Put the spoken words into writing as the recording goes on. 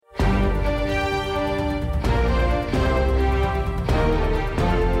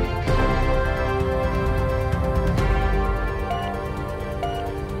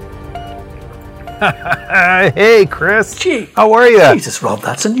Hey, Chris. Gee, how are you? Jesus, Rob,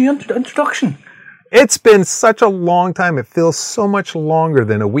 that's a new introduction. It's been such a long time. It feels so much longer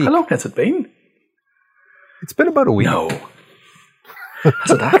than a week. How long has it been? It's been about a week. No. Has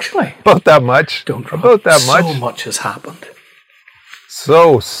it actually? About that much. Don't, Rob. About that much. So much has happened.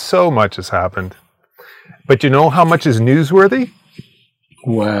 So much has happened. But you know how much is newsworthy?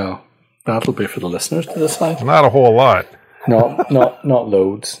 Well, that'll be for the listeners to decide. Not a whole lot. No, not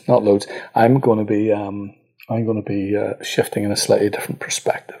loads. Not loads. I'm going to be shifting in a slightly different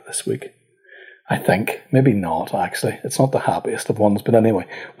perspective this week. I think maybe not. Actually, it's not the happiest of ones, but anyway,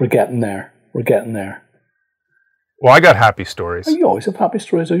 we're getting there. We're getting there. Well, I got happy stories. You always have happy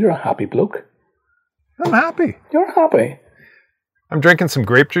stories. Oh, you're a happy bloke. I'm happy. You're happy. I'm drinking some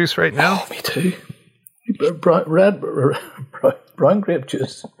grape juice right now. Oh, me too. Brown grape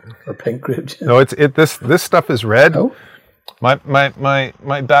juice or pink grape juice? No, this stuff is red. Oh.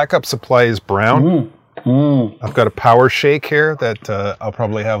 My backup supply is brown. I've got a power shake here that I'll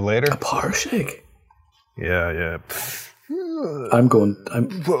probably have later. A power shake? Yeah. I'm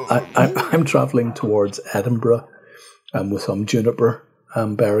traveling towards Edinburgh with some juniper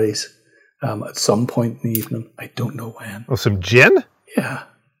berries at some point in the evening. I don't know when. Oh, some gin? Yeah.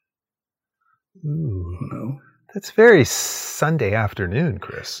 Ooh. No. That's very Sunday afternoon,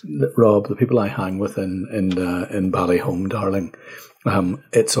 Chris. Rob, the people I hang with in Ballyhome, darling,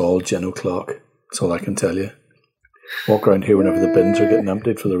 it's all gin o'clock. That's all I can tell you. Walk around here whenever the bins are getting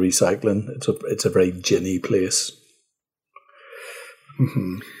emptied for the recycling. It's a very ginny place.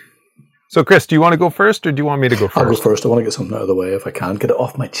 Mm-hmm. So, Chris, do you want to go first, or do you want me to go first? I'll go first. I want to get something out of the way if I can. Get it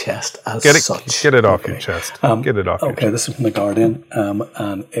off my chest such. Get it off your chest. Get it off your chest. Okay, this is from The Guardian,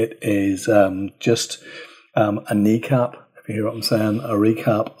 and it is just a kneecap. If you hear what I'm saying, a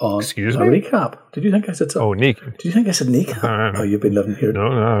recap on... Excuse me? A recap. Did you think I said so? Oh, kneecap. Did you think I said kneecap? Oh, you've been living here.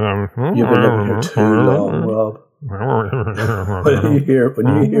 No. You've been living here too long, Rob.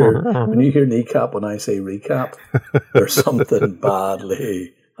 When you hear kneecap when I say recap, there's something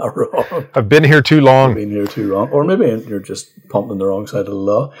badly wrong. I've been here too long. Or maybe you're just pumping the wrong side of the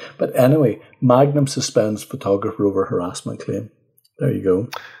law. But anyway, Magnum suspends photographer over harassment claim. There you go.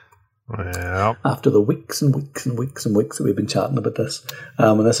 Well, after the weeks and weeks that we've been chatting about this,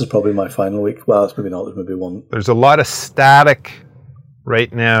 and this is probably my final week. Well, it's maybe not. There's maybe one. There's a lot of static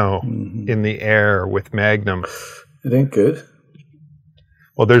right now in the air with Magnum. It ain't good.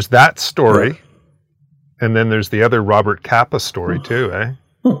 Well, there's that story, and then there's the other Robert Capa story too, eh?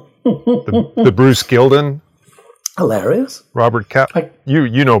 the Bruce Gilden. Hilarious. Robert Capa.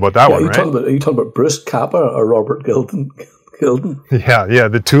 You know about that one, right? Are you talking about Bruce Capa or Robert Gilden? Yeah,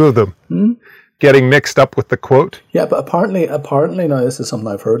 the two of them getting mixed up with the quote. Yeah, but apparently now this is something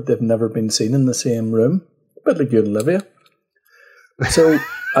I've heard. They've never been seen in the same room, a bit like you and Olivia. So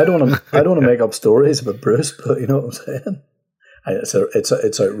I don't want to make up stories about Bruce, but you know what I'm saying.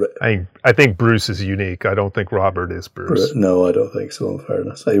 It's I think Bruce is unique. I don't think Robert is Bruce. No, I don't think so. In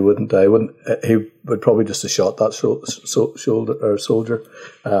fairness, he wouldn't. He would probably just have shot that soldier.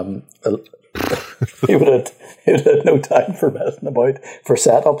 He would have no time for messing about, for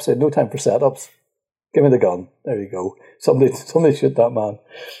setups. He had no time for setups. Give me the gun. There you go. Somebody shoot that man.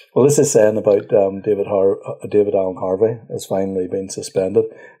 Well, this is saying about David Allen Harvey has finally been suspended.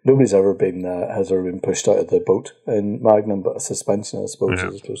 Nobody's ever been pushed out of the boat in Magnum, but a suspension, I suppose,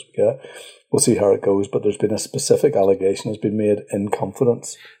 is supposed to get. We'll see how it goes. But there's been a specific allegation has been made in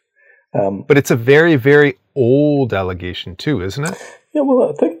confidence. But it's a very, very old allegation too, isn't it? Yeah,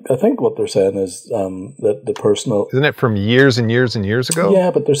 well, I think what they're saying is that the personal... Isn't it from years and years and years ago?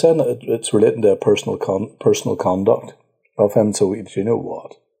 Yeah, but they're saying that it's relating to a personal conduct of him. So you know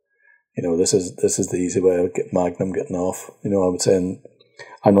what? You know, this is the easy way of Magnum getting off. You know,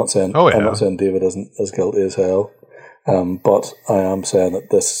 I'm not saying David isn't as guilty as hell, but I am saying that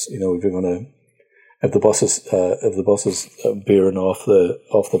this, you know, if the bus is veering off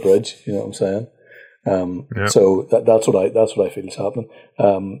the bridge, you know what I'm saying. So that's what I feel is happening.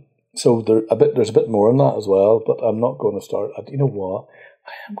 So there's a bit more in that as well, but I'm not going to start. You know what?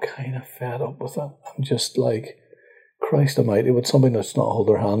 I am kind of fed up with it. I'm just like, Christ Almighty, would somebody that's not hold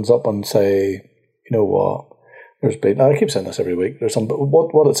their hands up and say, you know what? I keep saying this every week. There's some, but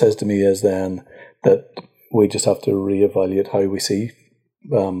what it says to me is then that we just have to reevaluate how we see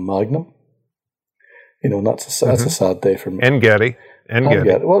Magnum. You know, and that's a sad day for me. And Getty.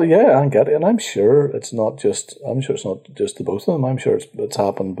 Well, yeah, and Getty, and I'm sure it's not just the both of them. I'm sure it's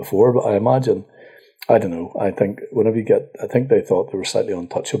happened before, but I imagine, I don't know. I think they thought they were slightly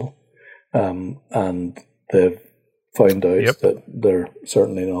untouchable, and they've found out that they're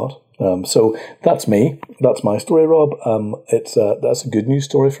certainly not. So that's me. That's my story, Rob. That's a good news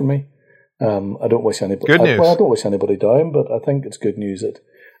story for me. I don't wish anybody. Good news. I don't wish anybody down, but I think it's good news that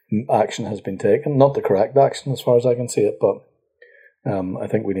action has been taken. Not the correct action, as far as I can see it, but I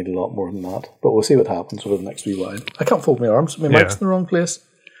think we need a lot more than that. But we'll see what happens over the next wee while. I can't fold my arms. My mic's in the wrong place.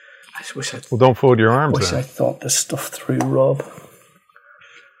 I just wish I'd. Well, don't fold your arms. Wish I thought this stuff through, Rob.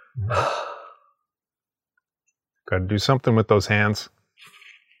 Got to do something with those hands.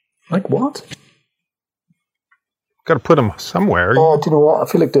 Like what? Got to put them somewhere. Oh, do you know what? I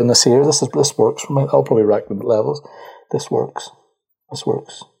feel like doing this here. This works for me. I'll probably rack them at levels. This works. This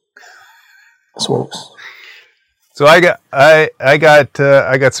works. This works. So I got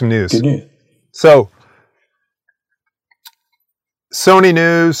some news. Good news. So Sony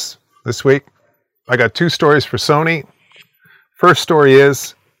news this week. I got 2 stories for Sony. First story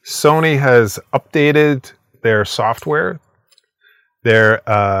is Sony has updated their software. Their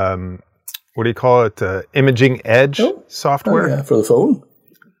what do you call it? Imaging Edge software. Oh, yeah, for the phone.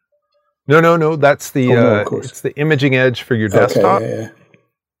 No. That's the it's the Imaging Edge for your desktop. Okay, yeah.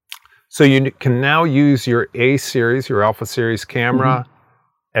 So you can now use your A series, your Alpha series camera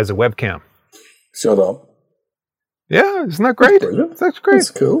as a webcam. Shut up. Yeah, isn't that great? That's great.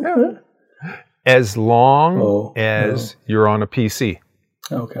 That's cool. Yeah. As long as you're on a PC.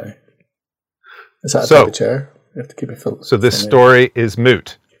 Okay. Is that a type of chair? You have to keep it filled. So this story is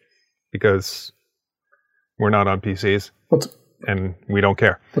moot because we're not on PCs and we don't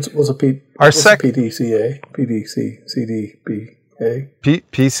care. What's a PDCA?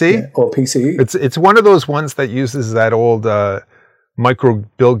 PC? Yeah. Oh, PC? It's one of those ones that uses that old micro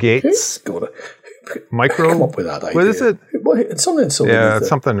Bill Gates. Come up with that idea. What is it? It's something so yeah, it's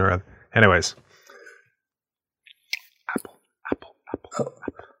something or other. Anyways. Apple.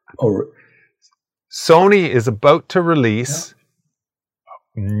 Sony is about to release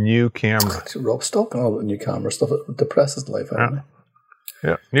new camera. Rob, stop on all the new camera stuff. It depresses life out of me.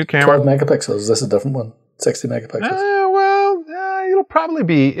 Yeah, new camera. 12 megapixels. Is this a different one? 60 megapixels? It'll probably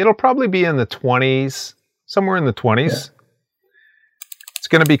be in the 20s, somewhere in the 20s. Yeah. It's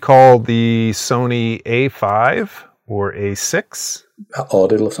going to be called the Sony A5 or A6.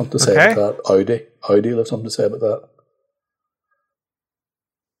 Audi will have something to say about that. Audi will have something to say about that.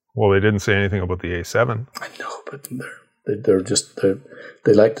 Well, they didn't say anything about the A7. I know, but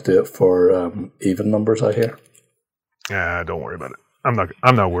they like to do it for even numbers, I hear. Yeah, don't worry about it.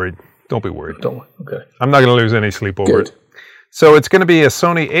 I'm not worried. Don't be worried. Don't worry. Okay. I'm not going to lose any sleep over it. So it's going to be a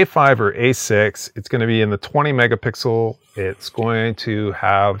Sony A5 or A6. It's going to be in the 20 megapixel. It's going to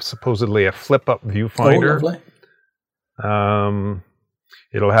have supposedly a flip-up viewfinder. Oh, lovely.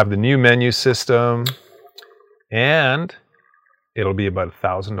 It'll have the new menu system, and it'll be about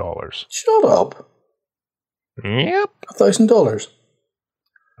 $1,000. Shut up. Yep. $1,000.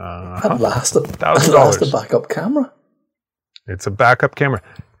 At last a backup camera. It's a backup camera.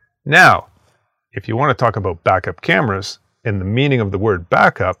 Now, if you want to talk about backup cameras, and the meaning of the word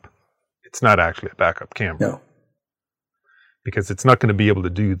backup, it's not actually a backup camera. No. Because it's not going to be able to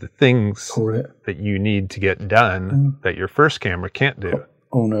do the things that you need to get done that your first camera can't do.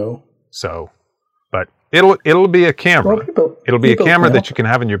 Oh no. So, but it'll be a camera. It'll be a camera that you can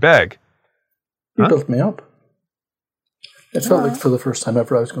have in your bag. You built me up. It felt like for the first time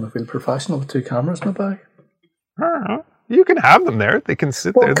ever I was going to feel professional with 2 cameras in my bag. You can have them there. They can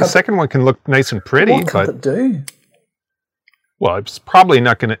sit there. The second one can look nice and pretty. What can it do? Well, it's probably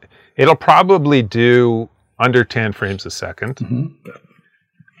not going to... It'll probably do under 10 frames a second.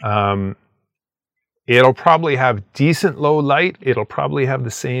 Mm-hmm. It'll probably have decent low light. It'll probably have the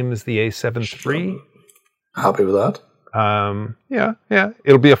same as the A7 III. Happy with that? Yeah.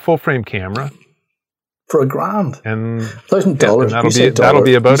 It'll be a full-frame camera. For $1,000? And $1,000. That'll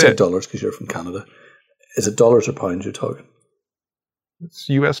be about it. Dollars because you're from Canada. Is it dollars or pounds you're talking? It's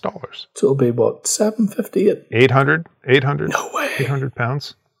US dollars. So it'll be what, $750? 800. No way. 800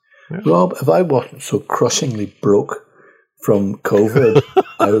 pounds. Yeah. Rob, if I wasn't so crushingly broke from COVID,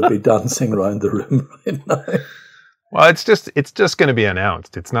 I would be dancing around the room right now. Well, it's just going to be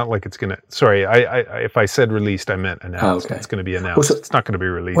announced. It's not like it's going to. Sorry, if I said released, I meant announced. Okay. It's going to be announced. It's not going to be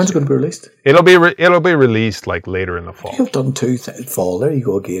released. When's it going to be released? It'll be released like later in the fall. You've done 2 fall. There you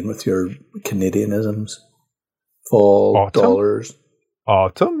go again with your Canadianisms. Fall, dollars.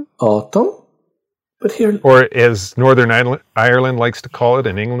 Autumn. But here, or as Northern Ireland likes to call it,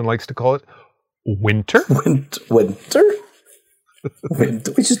 and England likes to call it, winter. Winter. We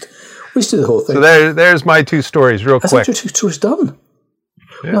just do the whole thing. So there's my 2 stories, real quick. That's your 2 stories done.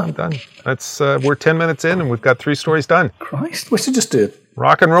 Yeah, I'm done. That's we're 10 minutes in, and we've got 3 stories done. Christ, we should just do it.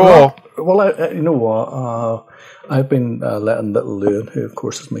 Rock and roll. Well, you know what? I've been letting little Lewin, who of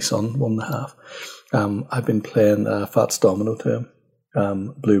course is my son, 1.5. I've been playing Fats Domino to him.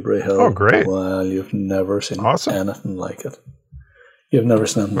 Blueberry Hill. Oh, great. Well, you've never seen anything like it. You've never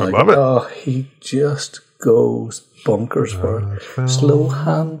seen anything like love it. Oh, he just goes bonkers for it. Slow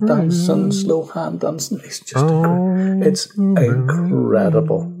hand dancing. It's just it's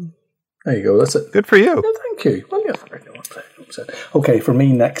incredible. There you go. That's it. Good for you. Yeah, thank you. Well, yeah, I know what I'm saying. Okay, for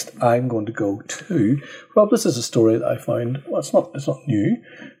me next, I'm going to go to Rob. This is a story that I found. Well, it's not new,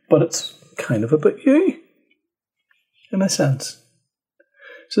 but it's kind of about you, in a sense.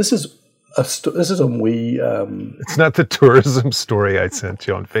 So this is a wee. It's not the tourism story I sent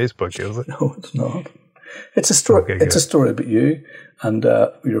you on Facebook, is it? No, it's not. It's a story. Okay, it's a story about you and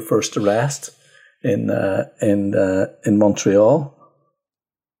your first arrest in Montreal.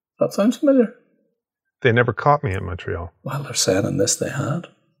 That sounds familiar. They never caught me in Montreal. Well, they're saying in this they had.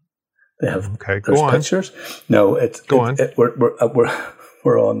 They have. Okay, there's go on. Pictures. No, it's go on.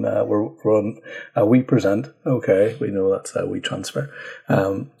 We're on. We present. Okay, we know that's how we transfer.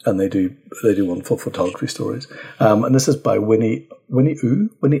 And they do wonderful photography stories. And this is by Winnie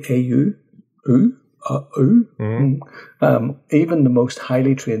A.U. Even the most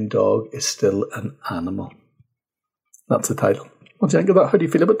highly trained dog is still an animal. That's the title. What do you think of that? How do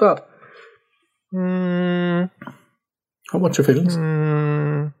you feel about that? What's your feelings?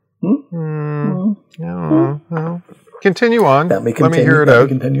 No. Continue on. Let me hear it out.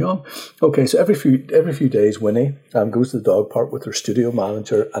 Continue on. Okay, so every few days, Winnie goes to the dog park with her studio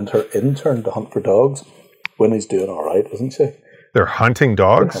manager and her intern to hunt for dogs. Winnie's doing all right, isn't she? They're hunting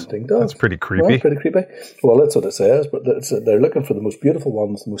dogs? They're hunting dogs. That's pretty creepy. Well, pretty creepy. Well, that's what it says, but they're looking for the most beautiful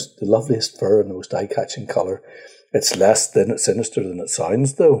ones, the loveliest fur and the most eye-catching colour. It's less sinister than it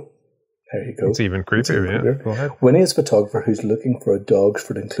sounds, though. There you go. It's even creepier, yeah. Go ahead. Winnie is a photographer who's looking for a dog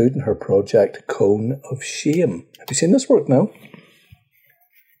for including her project Cone of Shame. Have you seen this work now?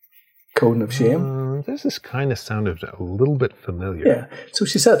 Cone of Shame? This is kind of sounded a little bit familiar. Yeah. So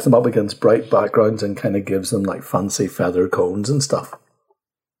she sets them up against bright backgrounds and kind of gives them like fancy feather cones and stuff.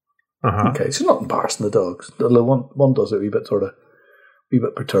 Okay, she's not embarrassing the dogs. One does it a wee bit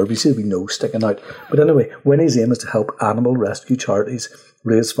perturbed. You see the wee nose sticking out. But anyway, Winnie's aim is to help animal rescue charities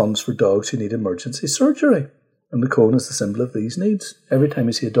raise funds for dogs who need emergency surgery. And the cone is the symbol of these needs. Every time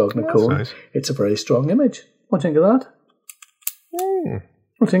you see a dog in a cone, nice. It's a very strong image. What do you think of that? What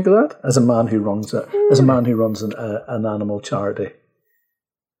do you think of that? As a man who runs an animal charity.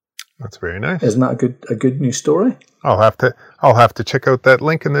 That's very nice. Isn't that a good news story? I'll have to check out that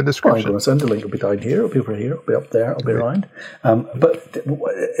link in the description. I'm going to send the link. It'll be down here. It'll be over here. It'll be up there. It'll be around. But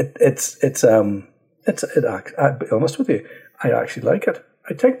I'll be honest with you. I actually like it.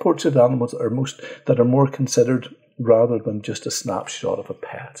 I take portraits of animals that are more considered rather than just a snapshot of a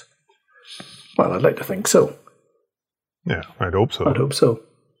pet. Well, I'd like to think so. Yeah, I'd hope so.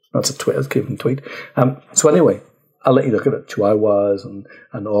 That's a tweet. That came from a tweet. So anyway, I'll let you look at it. Chihuahuas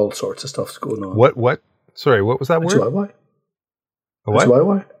and all sorts of stuff's going on. What? Sorry, what was that word? Chihuahua. A what?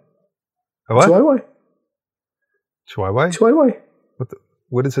 Chihuahua. A what? Chihuahua. Chihuahua?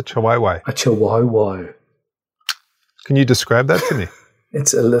 What is a chihuahua? A chihuahua. Can you describe that to me?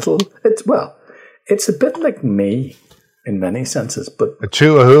 It's a bit like me in many senses, but a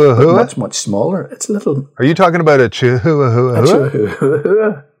chihuahua? Much, much smaller. It's a little... Are you talking about a chihuahua? A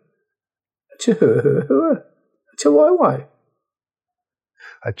chihuahua. A chihuahua. A chihuahua.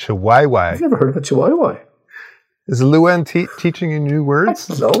 A chihuahua. I've never heard of a chihuahua. Is Luann teaching you new words?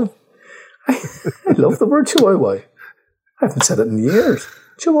 I love the word chihuahua. I haven't said it in years.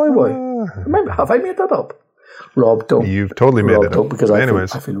 Chihuahua. Have I made that up? Rob, don't. You've totally made it up. Because I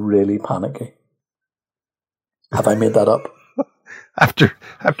feel really panicky. Have I made that up? After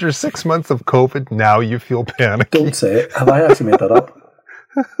 6 months of COVID, now you feel panicky. Don't say it. Have I actually made that up?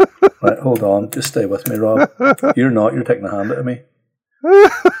 Right, hold on. Just stay with me, Rob. You're not. You're taking a hand at me.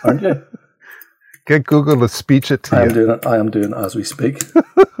 Aren't you? Get Google to speech it to you. I am doing it as we speak.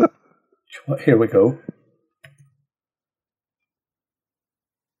 Here we go.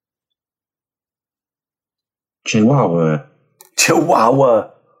 Chihuahua.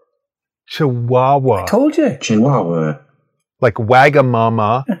 Chihuahua. Chihuahua. I told you. Chihuahua. Like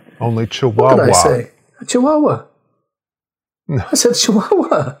Wagamama, only Chihuahua. What did I say? A Chihuahua. No. I said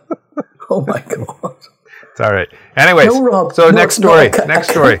Chihuahua. Oh my God. It's all right. Anyways, no, Rob, so next story. Next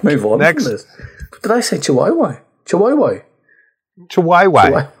story. Move on from this. Did I say Chihuahua? Chihuahua.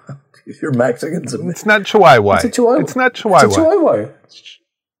 Chihuahua. You're Mexicans. It's not Chihuahua. It's a Chihuahua. It's not Chihuahua. It's a Chihuahua.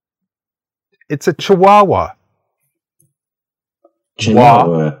 It's a Chihuahua.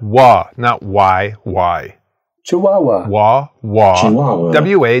 Chihuahua. Wah, not Y. Chihuahua. Wah. Chihuahua.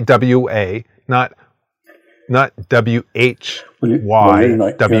 WAWA, not WHY. WHY.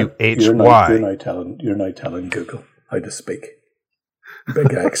 You're now telling Google how to speak.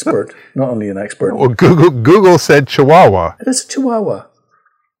 Big expert. Not only an expert. Well, Google said Chihuahua. It is a Chihuahua.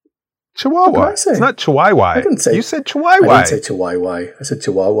 Chihuahua. What did I say? It's not Chihuahua. I didn't say. You said Chihuahua. I didn't say Chihuahua. I said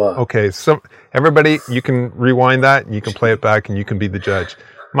Chihuahua. Okay, so everybody, you can rewind that, and you can play it back, and you can be the judge.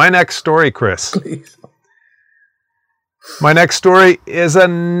 My next story, Chris. Please. My next story is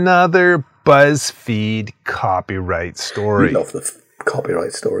another BuzzFeed copyright story. We love the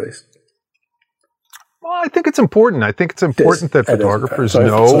copyright stories. Well, I think it's important. I think it's important that photographers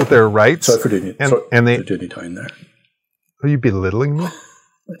know their rights. Sorry for doing you down there. Are you belittling me?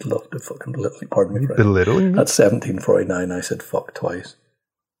 I'd love to fucking belittle. Pardon me. Belittling me? At 17:49, I said fuck twice.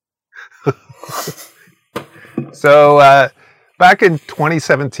 So, back in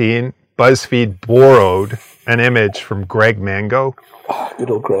 2017, BuzzFeed borrowed an image from Greg Mango. Oh, good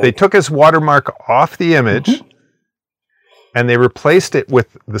old Greg. They took his watermark off the image, and they replaced it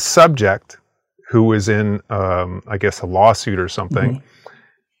with the subject, who was in, I guess, a lawsuit or something.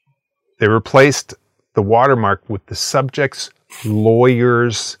 They replaced the watermark with the subject's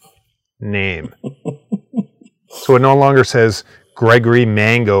lawyer's name. So it no longer says Gregory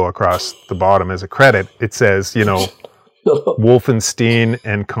Mango across the bottom as a credit. It says, Wolfenstein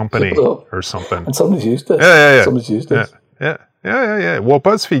and Company or something. And somebody's used it. Yeah. Somebody's used it. Yeah. Well,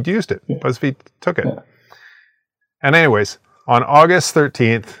 BuzzFeed used it. Yeah. BuzzFeed took it. Yeah. And anyways, on August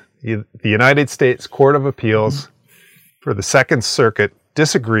 13th, the United States Court of Appeals for the Second Circuit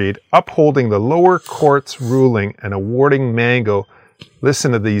disagreed, upholding the lower court's ruling and awarding Mango.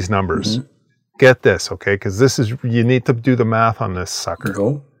 Listen to these numbers. Get this, okay? Because you need to do the math on this sucker.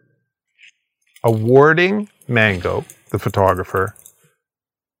 Go. Awarding Mango, the photographer,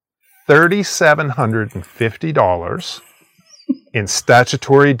 $3,750 in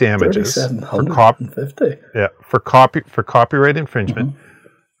statutory damages for copyright infringement.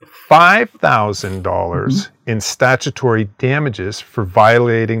 $5,000 in statutory damages for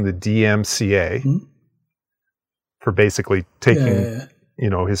violating the DMCA for basically taking,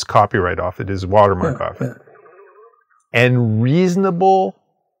 his copyright off it, his watermark off it, and reasonable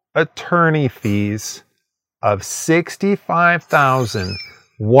attorney fees of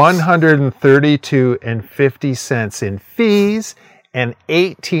 $65,132.50 in fees and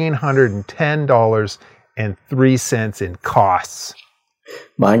 $1,810.03 in costs.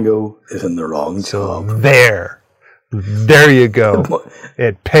 Mango is in the wrong job. There you go.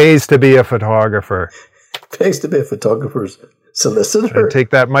 It pays to be a photographer. It pays to be a photographer's solicitor. I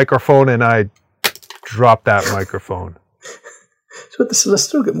take that microphone and I drop that microphone. So the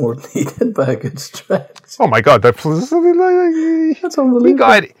solicitor get more needed by a good stretch. Oh my God, that's unbelievable.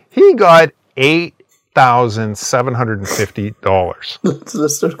 He got $8,750.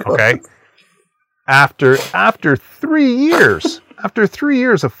 Solicitor cost. Okay. After 3 years. After 3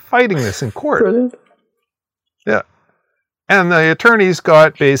 years of fighting this in court. Brilliant. Yeah. And the attorneys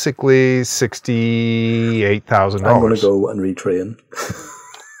got basically $68,000. I'm going to go and retrain.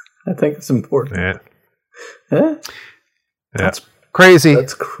 I think it's important. Yeah. That's crazy.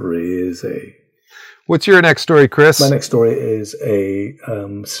 That's crazy. What's your next story, Chris? My next story is a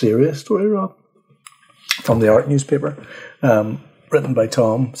serious story, Rob, from the Art newspaper, written by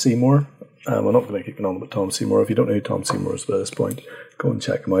Tom Seymour. We're not going to keep on about Tom Seymour. If you don't know who Tom Seymour is by this point, go and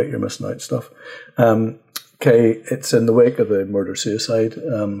check him out. You're missing out stuff. It's in the wake of the murder-suicide.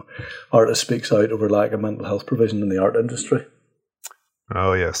 Artist speaks out over lack of mental health provision in the art industry.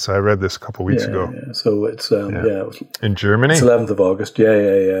 Oh, yes. I read this a couple of weeks ago. Yeah. So it's, it was, in Germany? It's 11th of August.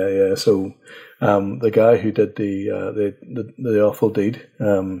 Yeah. So the guy who did the awful deed,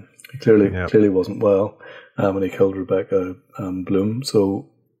 he clearly wasn't well when he killed Rebecca Bloom. So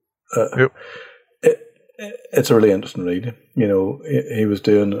it's a really interesting read. He was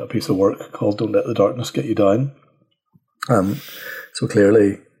doing a piece of work called "Don't Let the Darkness Get You Down." So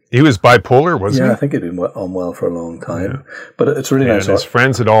clearly, he was bipolar, wasn't he? Yeah, I think he'd been unwell for a long time. Yeah. But it's really nice. And his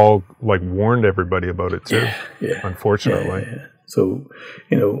friends had all warned everybody about it too. Yeah. Unfortunately. Yeah. So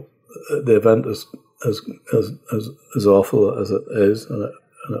the event is as awful as it is, and it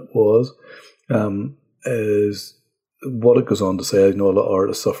was, is what it goes on to say. I know a lot of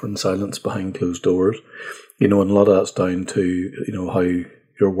artists suffer in silence behind closed doors, and a lot of that's down to how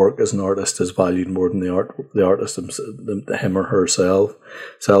your work as an artist is valued more than the artist him or herself,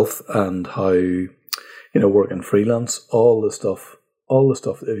 and how working freelance, all the stuff.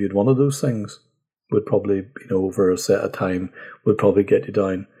 If you'd one of those things, would probably over a set of time would probably get you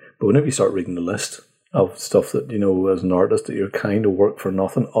down. But whenever you start reading the list of stuff that as an artist that you're kind of work for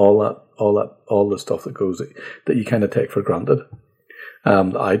nothing, all the stuff that goes that you kind of take for granted,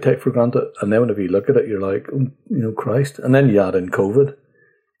 that I take for granted, and then whenever you look at it, you're like, Christ, and then you add in COVID,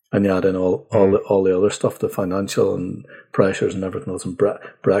 And you add in all the other stuff, the financial and pressures and everything else, and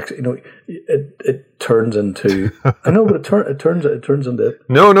Brexit. You know, it turns into. I know, but it turns into.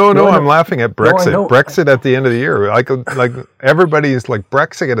 No. I'm laughing at Brexit. No, Brexit at the end of the year, like everybody's like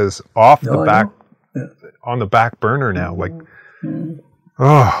Brexit is off the back, on the back burner now. Like,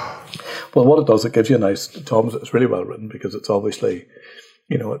 oh. Well, what it does, it gives you a nice. Tom's. It's really well written because it's obviously,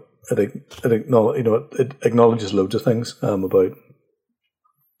 you know, it acknowledges loads of things about.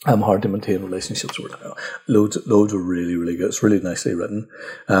 Hard to maintain relationships with loads are really, really good. It's really nicely written.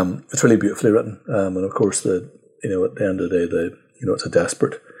 It's really beautifully written. And of course, at the end of the day, it's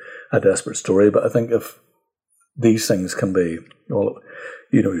a desperate story. But I think if these things can be, well,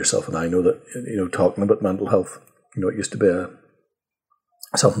 you know yourself, and I know that talking about mental health, it used to be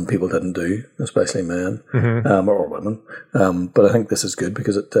something people didn't do, especially men or women. But I think this is good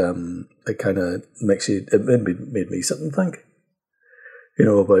because it kind of makes you. It made me sit and think.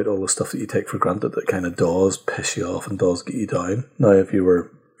 About all the stuff that you take for granted that kind of does piss you off and does get you down. Now, if you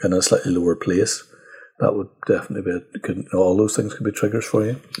were in a slightly lower place, that would definitely be, all those things could be triggers for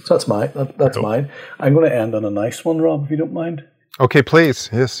you. So that's mine. I'm going to end on a nice one, Rob, if you don't mind. Okay, please.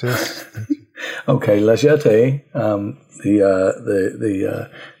 Yes. Okay, La Jetée, the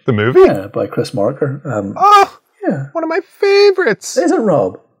movie? Yeah, by Chris Marker. Yeah. One of my favorites. Is it,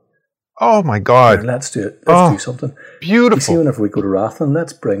 Rob? Oh my God! Here, let's do it. Let's do something. Beautiful. You see, whenever we go to Rathlin,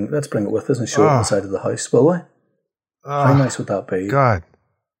 let's bring it with us and show it on the side of the house, will we? How nice would that be? God.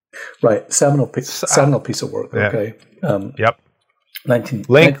 Right, seminal piece of work. Yeah. Okay. Yep.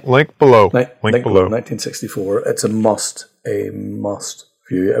 Link below. 1964. It's a must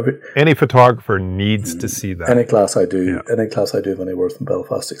view. Any photographer needs to see that. Any class I do of any worth in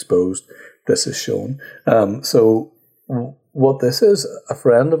Belfast Exposed, this is shown. So. What this is, a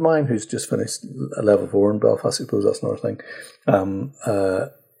friend of mine who's just finished a level 4 in Belfast Exposed, that's another thing.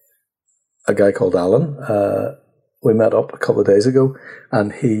 A guy called Alan. We met up a couple of days ago,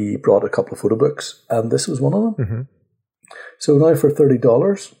 and he brought a couple of photo books, and this was one of them. Mm-hmm. So now for $30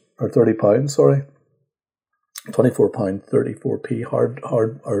 or £30, sorry, £24, 34p hard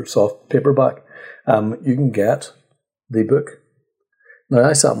or soft paperback, you can get the book. Now,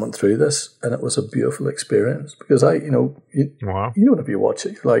 I sat and went through this, and it was a beautiful experience because whenever you watch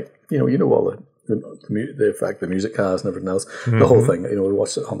it, you're like, all the effect the music has and everything else, the whole thing, we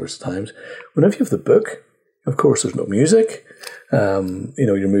watched it hundreds of times. Whenever you have the book, of course, there's no music,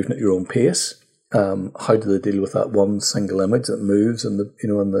 you're moving at your own pace. How do they deal with that one single image that moves and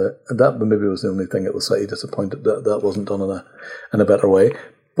that maybe was the only thing that was slightly disappointed that wasn't done in a better way.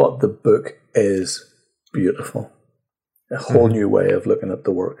 But the book is beautiful. A whole new way of looking at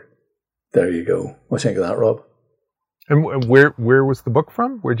the work. There you go. What do you think of that, Rob? And where was the book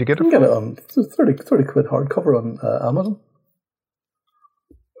from? Where'd you get it from? Get it on 30 quid hardcover on Amazon.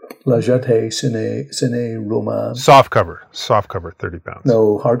 La Jetée Ciné Roman. Softcover, £30.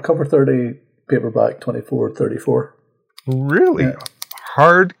 No, hardcover 30, paperback 24.34. Really? Yeah.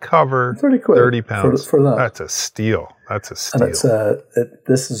 Hardcover, 30 quid £30 for that. That's a steal. And it's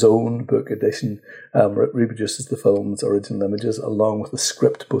this Zone book edition reproduces the film's original images along with the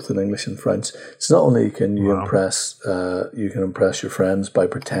script both in English and French. So not only can you impress your friends by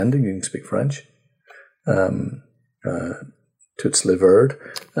pretending you can speak French, Toots le Verd.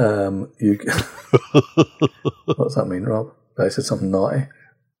 What does that mean, Rob? Did I said something naughty?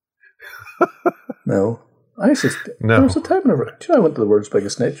 No. There was a time whenever, I went to the world's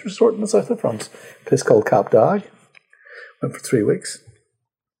biggest nature resort in the south of France, a place called Cap d'Agde. Went for 3 weeks,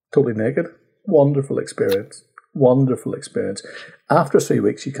 totally naked. Wonderful experience. After 3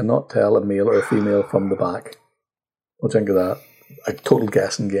 weeks, you cannot tell a male or a female from the back. What do you think of that? A total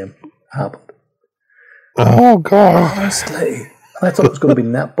guessing game happened. Oh, God. Honestly. I thought it was going to be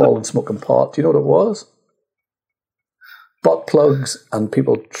netball and smoking pot. Do you know what it was? Butt plugs and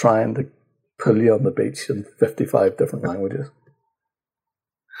people trying to pull you on the beach in 55 different languages.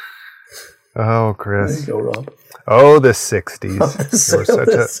 Oh, Chris. There you go, Rob. Oh, the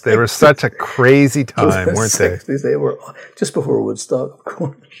 60s. They were such a crazy time, weren't they? 60s, they were just before Woodstock, of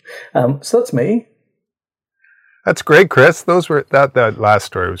course. So that's me. That's great, Chris. That last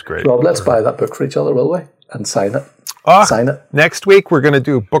story was great. Rob, let's buy that book for each other, will we? And sign it. Sign it. Next week, we're going to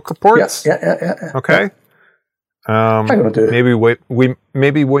do book reports. Yeah. Okay. I'm going to do.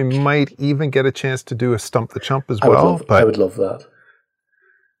 Maybe we might even get a chance to do a Stump the Chump as well. I would love that.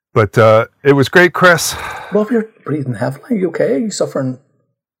 But it was great, Chris. Rob, you're breathing heavily. Are you okay? Are you suffering?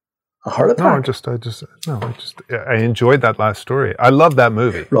 A heart attack? I enjoyed that last story. I love that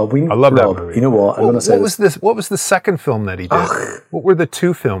movie. Rob, I love that movie. You know what? I'm going to say What was the second film that he did? What were the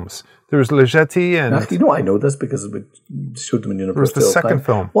two films? There was Le Jetty and... Actually, you know, I know this because we showed them in university. There was the second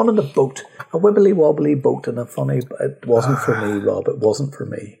film. One on the boat. A wibbly-wobbly boat and a funny... It wasn't for me, Rob. It wasn't for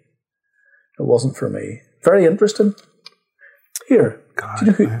me. It wasn't for me. Very interesting. Here. God,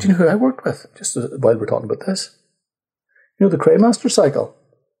 do you know who I worked with? Just while we're talking about this. You know the Craymaster cycle?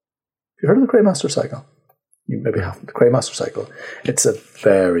 Have you heard of the Craymaster cycle? You maybe haven't. The Craymaster cycle. It's a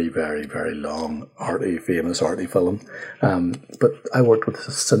very, very, very long, famous arty film. But I worked with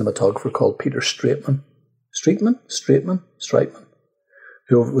a cinematographer called Peter Straitman,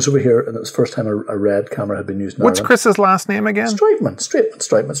 who was over here, and it was the first time a red camera had been used in What's Ireland. Chris's last name again?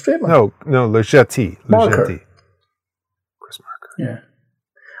 Straitman. No, Le Jetty. Marker. Chris Marker. Yeah.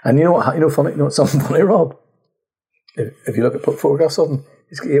 And you know what? Funny. You know what's something funny, Rob? If you look at photographs of him,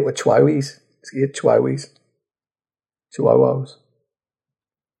 he's got 8 with chihuahuas. Chihuahuas.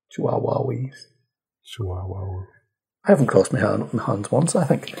 I haven't crossed my hands once, I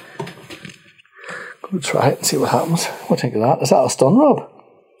think. Go try it and see what happens. What do you think of that? Is that a stun, Rob?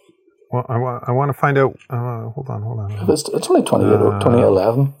 Well, I want to find out. Hold on. It's only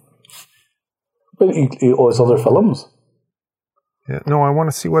 2011. But he owes other films. Yeah, no, I want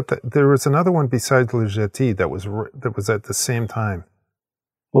to see there was another one besides Le Jetty that was at the same time.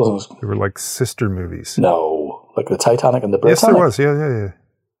 Wasn't they were like sister movies? No, like the Titanic and the Britannic. Yes, there was. Yeah.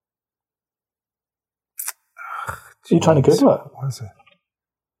 Are you trying to Google it? What was it?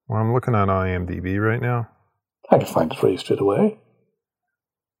 Well, I'm looking on IMDb right now. I can find it for you straight away.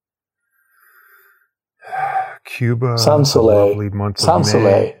 Cuba. Sans Soleil. Sans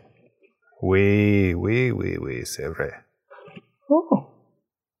Soleil. Oui, c'est vrai. Oh.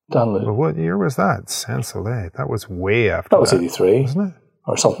 Download. But what year was that? Sans Soleil. That was way after that. Was 83. Wasn't it?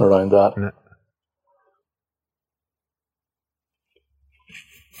 Or something around that. No.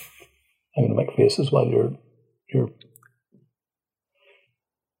 I'm going to make faces while you're...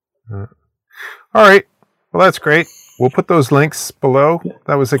 All right. Well, that's great. We'll put those links below. Yeah.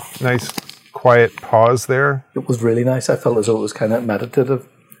 That was a nice, quiet pause there. It was really nice. I felt as though it was kind of meditative.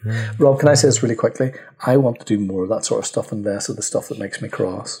 Yeah. Rob, can I say this really quickly? I want to do more of that sort of stuff and less of the stuff that makes me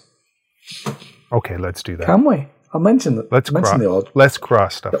cross. Okay, let's do that. Can we? I'll mention that. Let's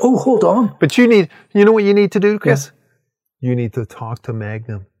cross stuff. Oh, hold on. But you know what you need to do, Chris? Yeah. You need to talk to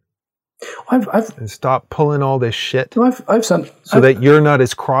Magnum. And stop pulling all this shit. No, that you're not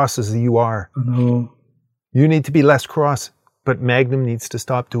as cross as you are. No. You need to be less cross, but Magnum needs to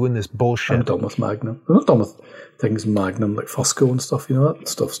stop doing this bullshit. I'm done with Magnum. I'm not done with things Magnum like Fosco and stuff. You know, that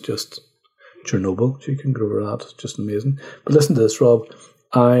stuff's just Chernobyl. You can go over that. It's just amazing. But listen to this, Rob.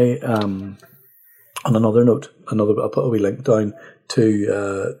 On another note, I'll put a wee link down to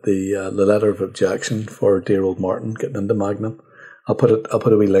the letter of objection for dear old Martin getting into Magnum. I'll put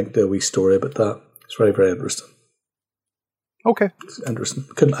a wee link to a wee story about that. It's very, very interesting. Okay. It's interesting.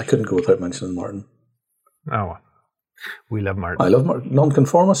 I couldn't go without mentioning Martin. Oh, we love Martin. I love Martin.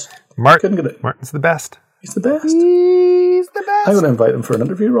 Nonconformist. Couldn't get it. Martin's the best. He's the best. He's the best. I'm going to invite him for an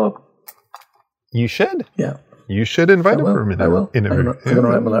interview, Rob. You should. Yeah. You should invite him for an interview. I will. I'm going to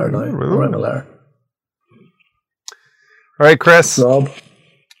write my letter now. I'll write my letter. All right, Chris. Rob.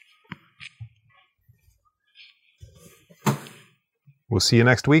 We'll see you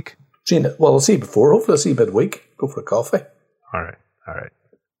next week. Well, I'll see you before. Hopefully I'll see you midweek. Go for a coffee. All right.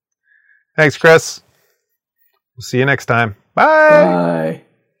 Thanks, Chris. We'll see you next time. Bye. Bye.